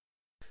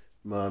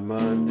My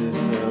mind is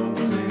telling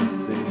me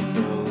things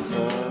all the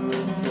time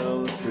and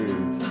tell the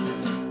truth.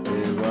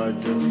 If I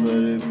just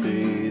let it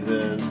be,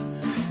 then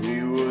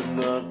we would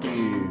not be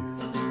you.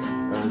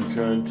 I'm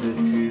trying to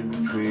choose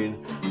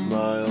between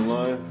my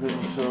life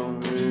and some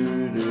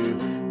voodoo.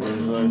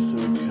 Is life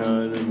some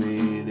kind of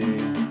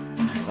meaning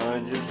I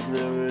just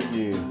never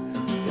knew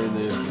in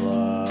this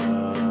life?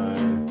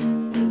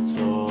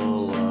 It's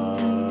all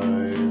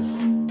lies.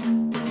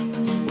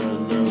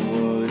 When the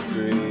world is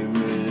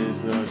dreaming,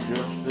 it's not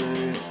just an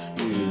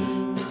excuse.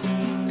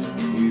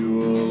 You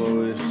will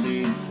always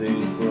see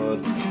things, but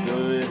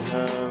does it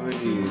have a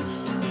use?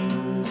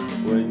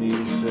 When you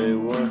say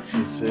what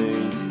you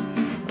think,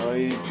 are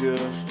you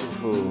just a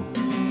fool?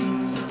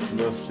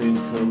 Nothing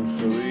comes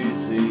so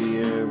easy,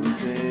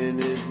 everything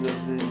is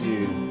nothing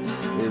new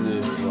in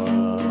this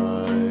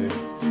life.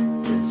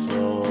 It's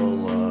all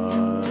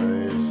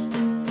lies.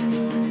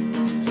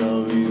 Tell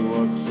me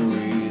what's the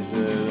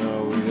reason,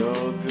 are we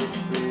all just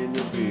being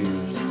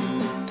abused?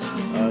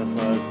 I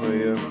fight for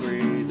your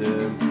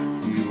freedom,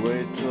 you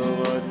wait till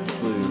I just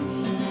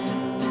lose.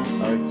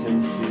 I can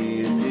see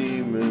your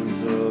demons,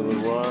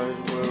 otherwise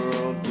we're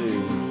all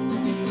doomed.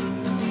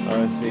 I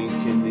think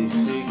in these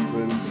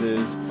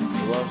sequences,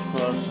 the last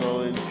part's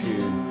all in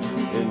tune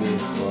in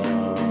this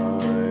life.